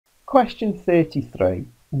Question 33.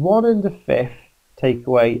 1 and a fifth take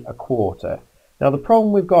away a quarter. Now the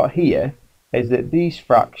problem we've got here is that these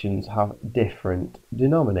fractions have different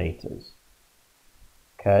denominators.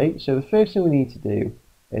 Okay, so the first thing we need to do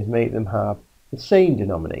is make them have the same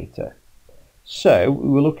denominator. So we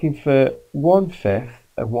were looking for 1/5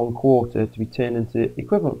 and 1/4 to be turned into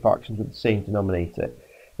equivalent fractions with the same denominator.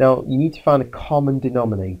 Now you need to find a common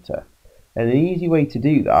denominator, and an easy way to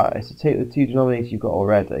do that is to take the two denominators you've got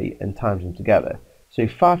already and times them together. So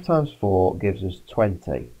 5 times 4 gives us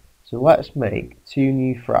 20. So let's make two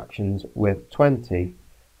new fractions with 20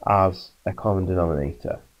 as a common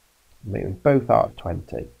denominator. Make them both out of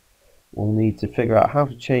 20. We'll need to figure out how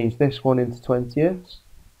to change this one into 20ths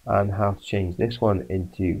and how to change this one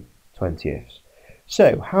into 20ths.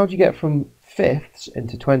 So how do you get from fifths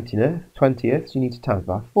into 20ths? You need to times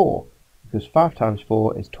by 4, because 5 times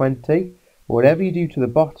 4 is 20. Whatever you do to the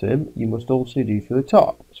bottom, you must also do to the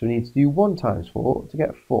top. So we need to do 1 times 4 to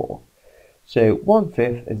get 4. So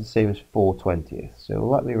 1/5 is the same as 4/20. So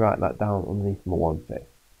let me write that down underneath my 1/5.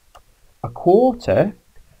 A quarter,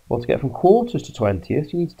 well, to get from quarters to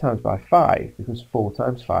 20ths, you need to times by 5, because 4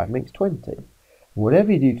 times 5 makes 20.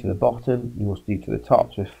 Whatever you do to the bottom, you must do to the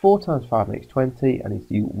top. So if 4 times 5 makes 20, I need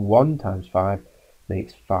to do 1 times 5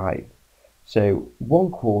 makes 5. So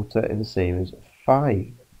 1/4 is the same as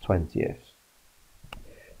 5/20.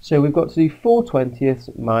 So we've got to do 4/20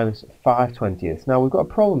 minus 5/20. Now we've got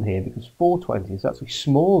a problem here because 4/20 is actually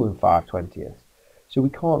smaller than 5/20. So we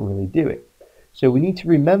can't really do it. So we need to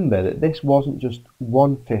remember that this wasn't just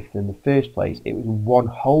 1/5 in the first place, it was 1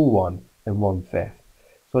 whole one and 1/5.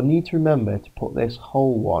 So I need to remember to put this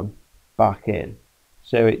whole one back in.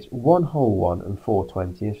 So it's 1 whole one and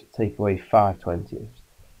 4/20, take away 5/20.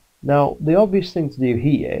 Now the obvious thing to do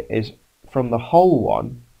here is from the whole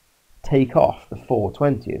one, take off the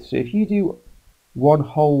 4/20. So if you do 1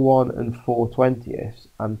 whole one and 4/20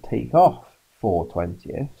 and take off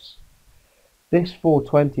 4/20, this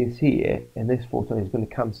 4/20 here and this 4/20 is going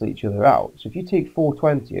to cancel each other out. So if you take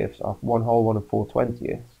 4/20 off 1 whole one and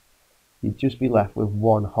 4/20, you'd just be left with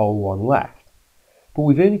 1 whole one left. But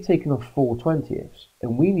we've only taken off 4/20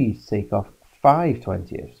 and we need to take off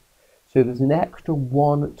 5/20. So there's an extra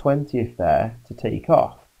 1/20 there to take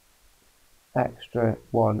off. Extra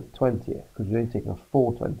 1/20 because we've only taken off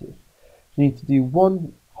 4/20. So you need to do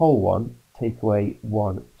 1 whole one, take away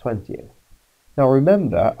 1/20. Now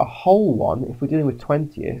remember, a whole one, if we're dealing with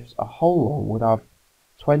 20ths, a whole one would have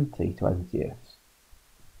 20/20.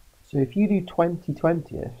 So if you do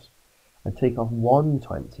 20/20 and take off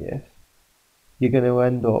 1/20, you're going to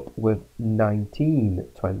end up with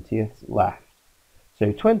 19/20 left.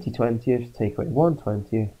 So 20/20 take away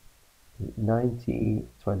 1/20,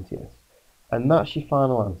 19/20. And that's your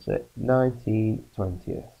final answer,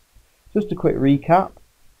 19/20. Just a quick recap,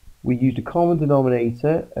 we used a common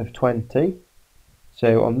denominator of 20.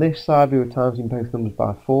 So on this side we were timesing both numbers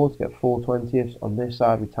by 4 to get 4/20. On this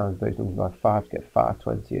side we times both numbers by 5 to get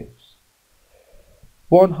 5/20.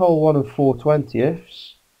 1 whole one and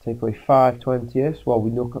 4/20, take away 5/20. Well, we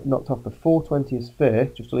knocked off the 4/20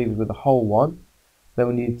 first, just to leave us with a whole one. Then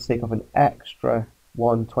we needed to take off an extra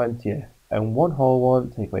 1/20. And 1 whole one,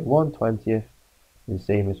 take away 1/20, is the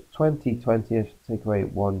same as 20/20, take away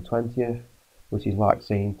 1/20, which is like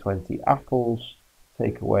saying 20 apples,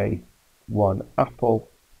 take away 1 apple,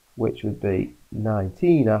 which would be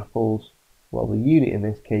 19 apples. Well, the unit in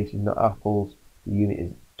this case is not apples, the unit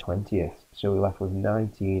is 20th. So we're left with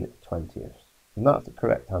 19/20. And that's the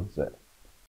correct answer.